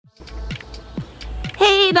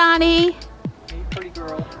Hey, Donnie. Hey, pretty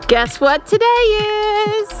girl. Guess what today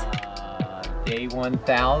is? Day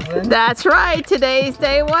 1000. That's right. Today's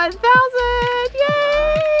day 1000.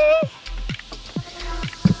 Yay!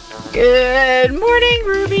 Good morning,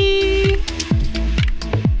 Ruby.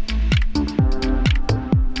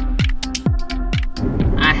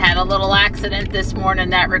 I had a little accident this morning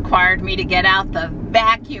that required me to get out the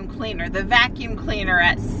vacuum cleaner. The vacuum cleaner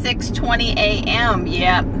at 6:20 a.m.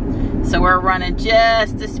 Yep. So we're running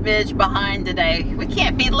just a smidge behind today. We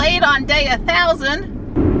can't be late on day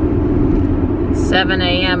 1000. It's 7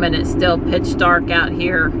 a.m. and it's still pitch dark out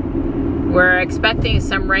here. We're expecting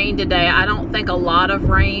some rain today. I don't think a lot of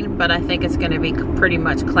rain, but I think it's going to be pretty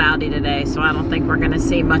much cloudy today. So I don't think we're going to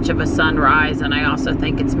see much of a sunrise. And I also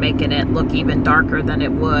think it's making it look even darker than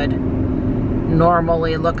it would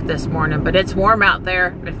normally look this morning. But it's warm out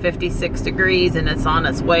there at 56 degrees and it's on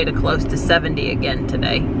its way to close to 70 again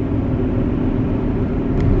today.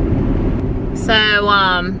 So,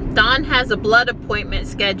 Don has a blood appointment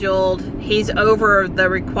scheduled. He's over the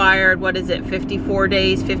required, 54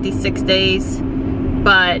 days, 56 days.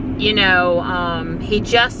 But, you know, he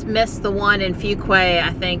just missed the one in Fuquay,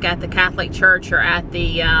 I think, at the Catholic Church or at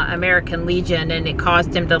the American Legion, and it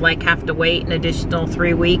caused him to, like, have to wait an additional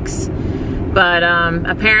 3 weeks. But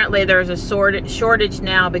apparently there's a shortage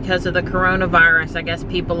now because of the coronavirus. I guess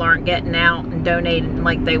people aren't getting out and donating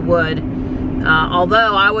like they would.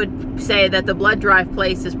 Although I would say that the blood drive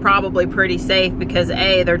place is probably pretty safe because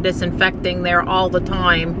A, they're disinfecting there all the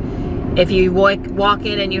time. If you walk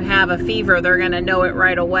in and you have a fever, they're going to know it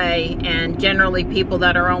right away. And generally people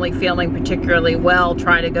that are only feeling particularly well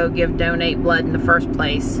try to go donate blood in the first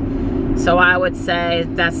place. So I would say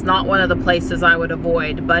that's not one of the places I would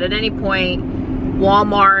avoid. But at any point,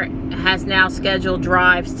 Walmart has now scheduled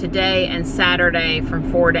drives today and Saturday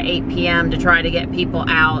from 4 to 8 p.m. to try to get people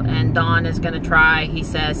out. And Don is going to try, he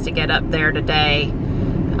says, to get up there today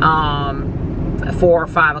 4 or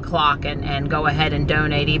 5 o'clock and go ahead and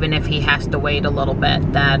donate, even if he has to wait a little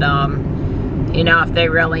bit. That, you know, if they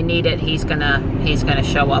really need it, he's gonna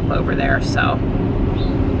show up over there. So,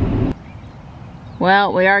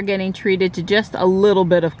 well, we are getting treated to just a little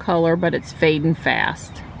bit of color, but it's fading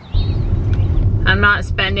fast. I'm not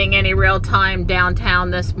spending any real time downtown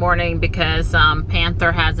this morning because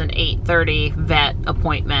Panther has an 8:30 vet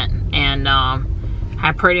appointment, and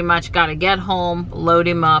I pretty much got to get home, load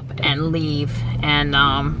him up, and leave. And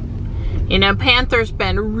you know, Panther's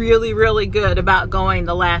been really, really good about going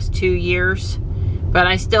the last 2 years, but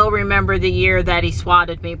I still remember the year that he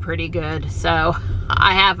swatted me pretty good. So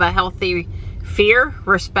I have a healthy fear,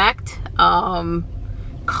 respect,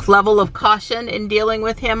 level of caution in dealing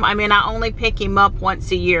with him. I mean, I only pick him up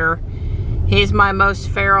once a year. He's my most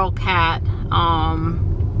feral cat.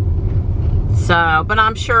 So, but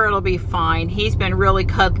I'm sure it'll be fine. He's been really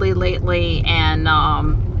cuddly lately, and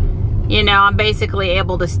you know, I'm basically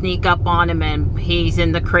able to sneak up on him, and he's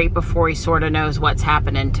in the crate before he sort of knows what's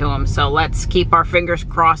happening to him. So let's keep our fingers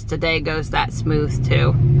crossed today goes that smooth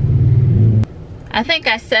too. I think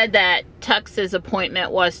I said that Tux's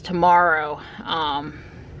appointment was tomorrow.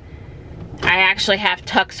 I actually have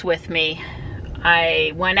Tux with me.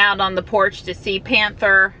 I went out on the porch to see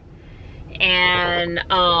Panther, and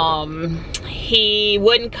he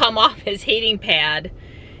wouldn't come off his heating pad.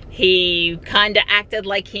 He kind of acted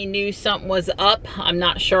like he knew something was up. I'm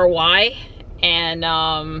not sure why. And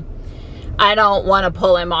I don't want to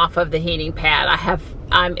pull him off of the heating pad.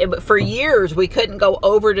 For years we couldn't go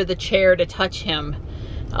over to the chair to touch him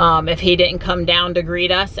if he didn't come down to greet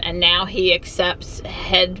us, and now he accepts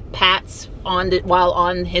head pats while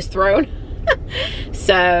on his throne.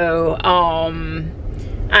 So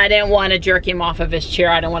I didn't want to jerk him off of his chair.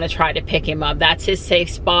 I don't want to try to pick him up. That's his safe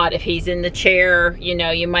spot. If he's in the chair, you know,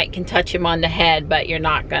 you can touch him on the head, but you're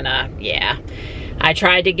not gonna, yeah. I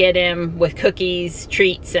tried to get him with cookies,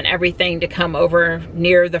 treats, and everything to come over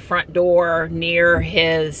near the front door, near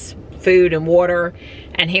his food and water,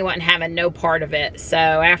 and he wasn't having no part of it. So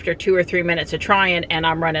after 2 or 3 minutes of trying, and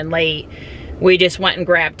I'm running late, we just went and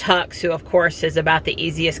grabbed Tux, who of course is about the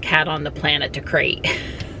easiest cat on the planet to crate.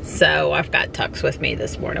 So I've got Tux with me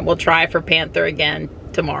this morning. We'll try for Panther again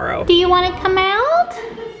tomorrow. Do you want to come out?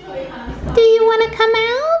 Do you want to come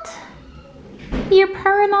out? You're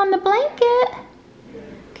purring on the blanket.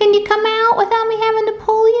 Can you come out without me having to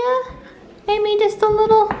pull you? Maybe just a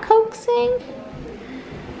little coaxing.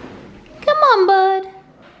 Come on, bud.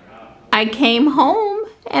 I came home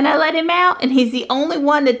and I let him out, and he's the only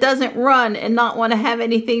one that doesn't run and not want to have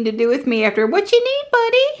anything to do with me after. What you need,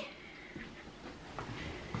 buddy?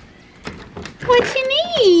 What you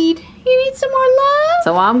need? You need some more love?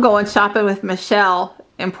 So I'm going shopping with Michelle,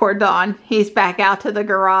 and poor Don, he's back out to the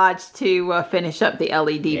garage to finish up the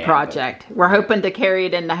LED project. We're hoping to carry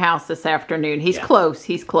it in the house this afternoon. He's close.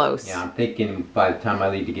 He's close. Yeah, I'm thinking by the time I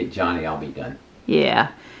leave to get Johnny, I'll be done.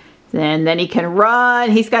 Yeah. And then he can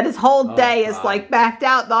run. He's got his whole day is like backed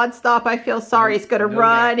out nonstop. I feel sorry. He's going to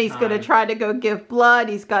run. He's going to try to go give blood.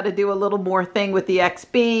 He's got to do a little more thing with the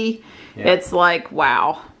XB. Yeah. It's like,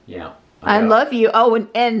 wow. Yeah. I love you. Oh,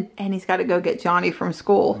 and he's got to go get Johnny from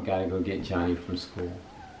school. I got to go get Johnny from school.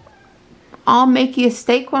 I'll make you a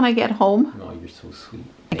steak when I get home. Oh, you're so sweet.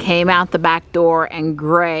 I came out the back door and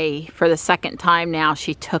Gray, for the second time now,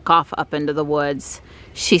 she took off up into the woods.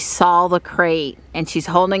 She saw the crate and she's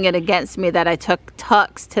holding it against me that I took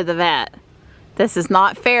Tux to the vet. This is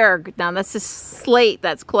not fair. Now this is Slate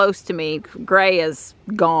that's close to me. Gray is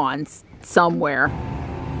gone somewhere.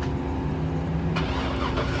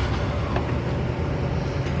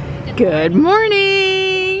 Good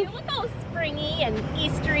morning. You look all springy and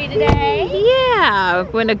Eastery today. Yeah,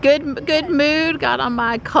 in a good mood. Got on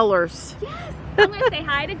my colors. Yes, I'm gonna say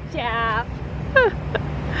hi to Jeff.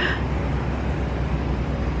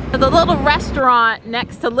 The little restaurant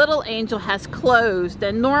next to Little Angel has closed,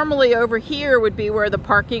 and normally over here would be where the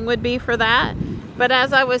parking would be for that. But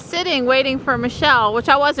as I was sitting waiting for Michelle, which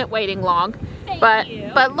I wasn't waiting long, but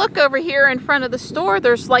look over here in front of the store,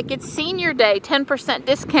 there's like, it's senior day, 10%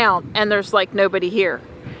 discount, and there's like nobody here.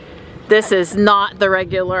 This is not the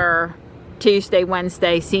regular Tuesday,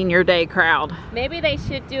 Wednesday senior day crowd. Maybe they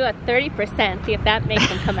should do a 30%, see if that makes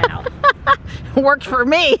them come out. Worked for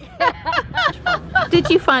me. Did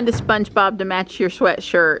you find a SpongeBob to match your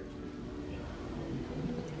sweatshirt?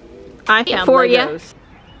 I found for you.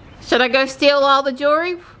 Should I go steal all the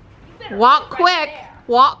jewelry? Walk quick.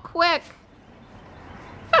 Walk quick.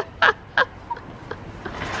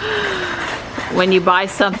 When you buy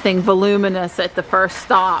something voluminous at the first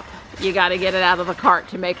stop, you got to get it out of the cart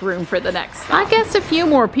to make room for the next stop. I guess a few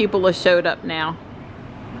more people have showed up now.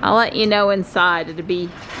 I'll let you know inside.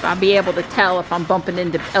 I'll be able to tell if I'm bumping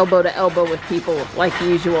into elbow to elbow with people like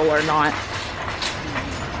usual or not.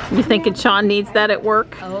 You thinking Sean needs that at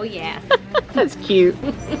work? Oh yes. That's cute.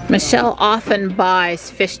 Michelle often buys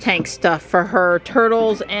fish tank stuff for her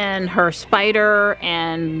turtles and her spider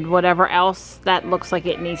and whatever else that looks like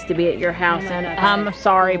it needs to be at your house. And I'm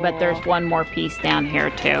sorry, but there's one more piece down here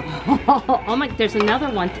too. Oh my, there's another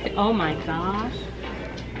one too. Oh my gosh.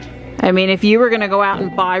 I mean, if you were gonna go out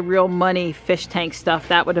and buy real money fish tank stuff,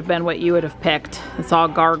 that would have been what you would have picked. It's all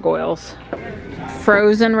gargoyles.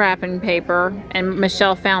 Frozen wrapping paper, and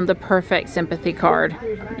Michelle found the perfect sympathy card.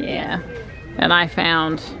 Yeah. And I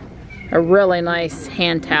found a really nice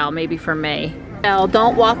hand towel, maybe for May. Michelle,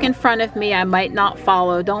 don't walk in front of me, I might not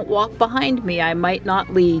follow. Don't walk behind me, I might not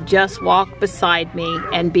lead. Just walk beside me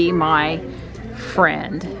and be my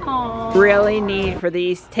friend. Aww. Really need for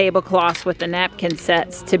these tablecloths with the napkin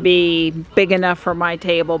sets to be big enough for my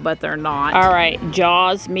table, but they're not. All right,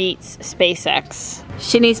 Jaws meets SpaceX.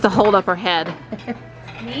 She needs to hold up her head.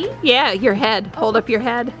 Me? Yeah, your head. Hold up your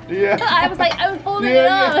head. Yeah. I was holding it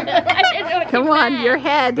up. I didn't know what Come on, your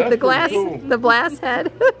head. That's the glass, cool. the glass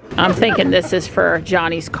head. I'm thinking this is for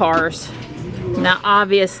Johnny's cars. Now,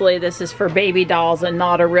 obviously, this is for baby dolls and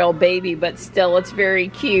not a real baby, but still, it's very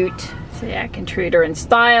cute. See, I can treat her in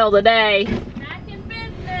style today. Back in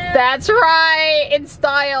business. That's right, in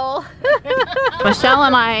style. Michelle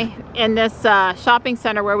and I, in this shopping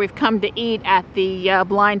center where we've come to eat at the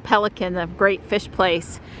Blind Pelican, the great fish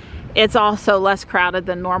place, it's also less crowded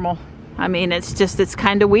than normal. I mean, it's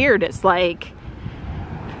kind of weird. It's like,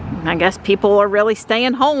 I guess people are really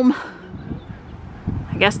staying home.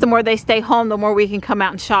 I guess the more they stay home, the more we can come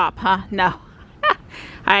out and shop, huh? No.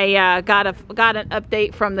 I got an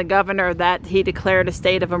update from the governor that he declared a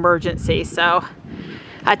state of emergency, so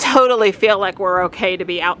I totally feel like we're okay to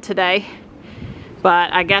be out today.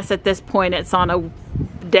 But I guess at this point it's on a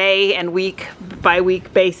day and week by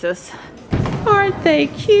week basis. Aren't they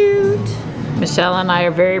cute? Michelle and I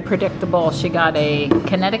are very predictable. She got a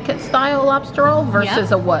Connecticut style lobster roll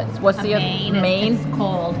versus a what? What's the other? Maine? It's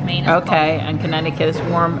cold. Maine is okay, cold. And Connecticut is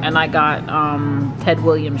warm. And I got Ted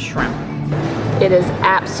Williams shrimp. It is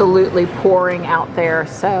absolutely pouring out there,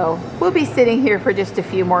 so we'll be sitting here for just a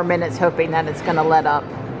few more minutes hoping that it's gonna let up.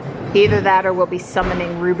 Either that or we'll be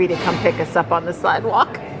summoning Ruby to come pick us up on the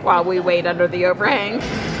sidewalk while we wait under the overhang.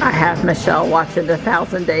 I have Michelle watching the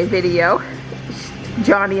 1,000-day video.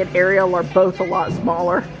 Johnny and Ariel are both a lot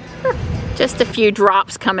smaller. Just a few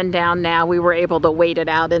drops coming down now. We were able to wait it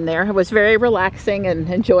out in there. It was very relaxing and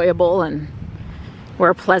enjoyable, and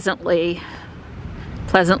we're pleasantly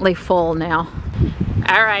full now.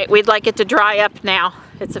 All right, we'd like it to dry up now.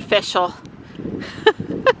 It's official.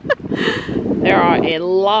 There are a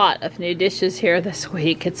lot of new dishes here this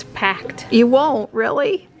week. It's packed. You won't,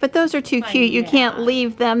 really? But those are too cute. You can't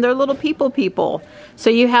leave them. They're little people.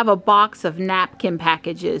 So you have a box of napkin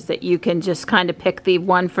packages that you can just kind of pick the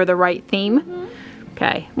one for the right theme.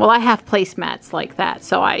 Okay. Well, I have placemats like that,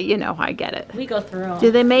 so I get it. We go through them.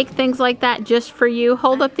 Do they make things like that just for you?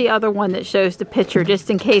 Hold up the other one that shows the picture,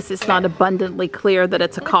 just in case it's not abundantly clear that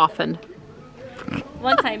it's a coffin.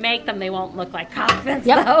 Once I make them, they won't look like coffins,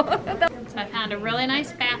 Yep. though. So I found a really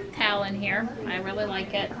nice bath towel in here. I really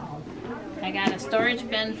like it. I got a storage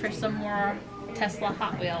bin for some more Tesla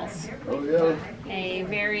Hot Wheels. Oh, yeah. A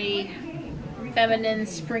very feminine,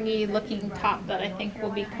 springy looking top that I think will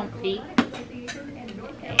be comfy.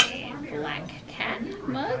 A black cat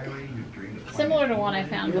mug, similar to one I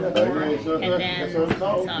found before. And then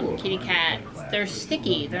some kitty cats. They're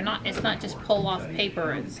sticky. They're not. It's not just pull off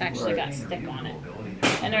paper. It's actually got stick on it.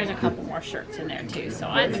 And there's a couple more shirts in there too. So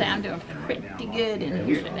I'd say I'm doing pretty good in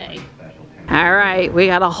here today. All right, we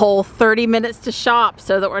got a whole 30 minutes to shop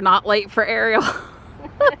so that we're not late for Ariel.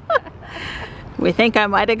 We think I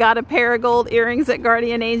might have got a pair of gold earrings at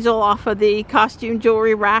Guardian Angel off of the costume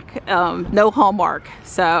jewelry rack. No Hallmark.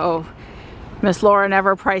 So Miss Laura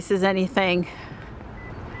never prices anything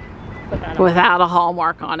without a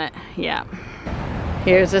Hallmark on it. Yeah.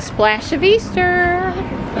 Here's a splash of Easter.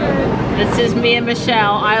 This is me and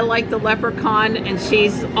Michelle. I like the leprechaun and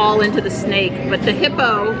she's all into the snake, but the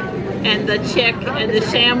hippo and the chick and the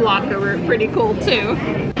shamrock are pretty cool too.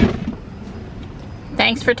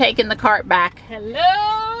 Thanks for taking the cart back.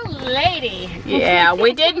 Hello, lady. Yeah,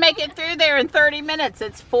 we did make it through there in 30 minutes.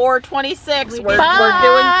 It's 4:26. We're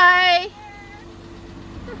doing.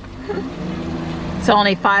 It's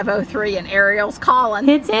only 5:03 and Ariel's calling.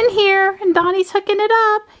 It's in here and Donnie's hooking it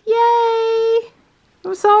up. Yay!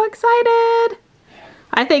 I'm so excited.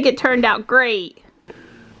 I think it turned out great.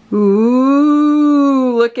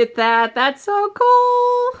 Ooh, look at that. That's so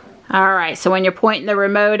cool. All right, so when you're pointing the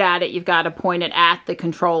remote at it, you've got to point it at the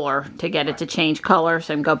controller to get it to change colors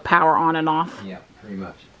and go power on and off. Yeah, pretty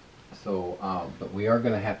much. So, but we are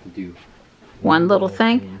going to have to do one little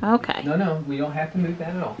thing? Okay. No, we don't have to move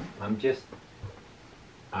that at all.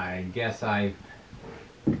 I guess I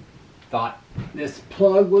thought this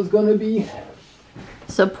plug was going to be...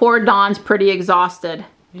 So poor Don's pretty exhausted.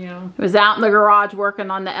 Yeah. He was out in the garage working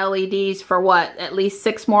on the LEDs for what, at least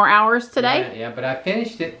 6 more hours today? Yeah, but I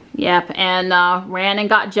finished it. Yep, and ran and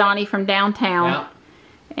got Johnny from downtown. Yeah.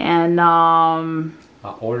 And I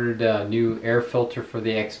ordered a new air filter for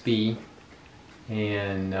the XB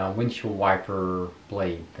and windshield wiper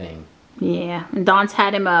blade thing. Yeah, and Don's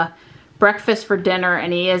had him a breakfast for dinner,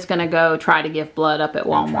 and he is going to go try to give blood up at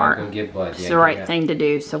Walmart. Go give blood. It's the right thing to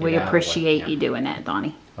do, so we appreciate you doing that,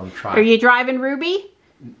 Donnie. Are you driving Ruby?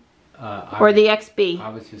 Or the XB? I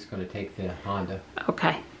was just going to take the Honda.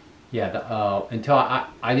 Okay. Yeah, until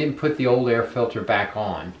I didn't put the old air filter back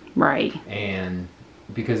on. Right. And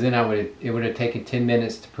because then it would have taken 10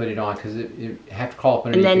 minutes to put it on because it have to call up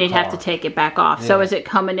underneath. And then the you'd car. have to take it back off. Yeah. So is it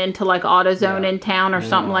coming into like AutoZone in town or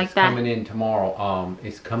something like that? It's coming in tomorrow.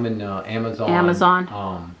 It's coming Amazon.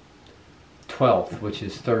 Amazon. 12th, which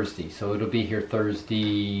is Thursday. So it'll be here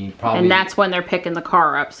Thursday probably. And that's when they're picking the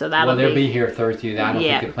car up. So that'll they'll be here Thursday. I don't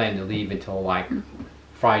Yeah. think they plan to leave until like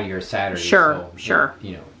Friday or Saturday. Sure, so, sure.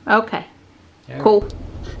 You know. Okay. Yeah. Cool.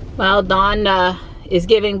 Well, Don is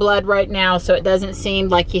giving blood right now, so it doesn't seem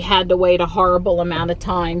like he had to wait a horrible amount of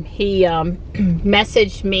time. He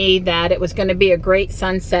messaged me that it was going to be a great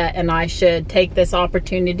sunset and I should take this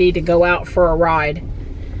opportunity to go out for a ride.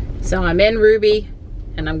 So I'm in Ruby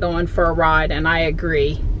and I'm going for a ride, and I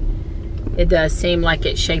agree. It does seem like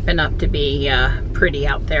it's shaping up to be pretty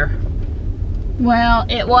out there. Well,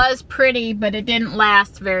 it was pretty, but it didn't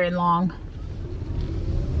last very long.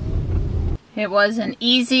 It was an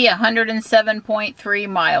easy 107.3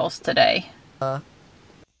 miles today. Hi,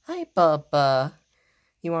 Bubba.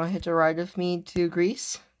 You want to hitch a ride with me to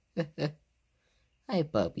Greece? Hi,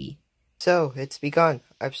 Bubby. So, it's begun.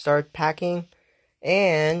 I've started packing,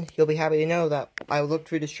 and you'll be happy to know that I looked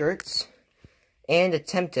through the shirts and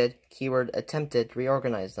attempted, keyword attempted, to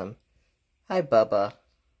reorganize them. Hi, Bubba.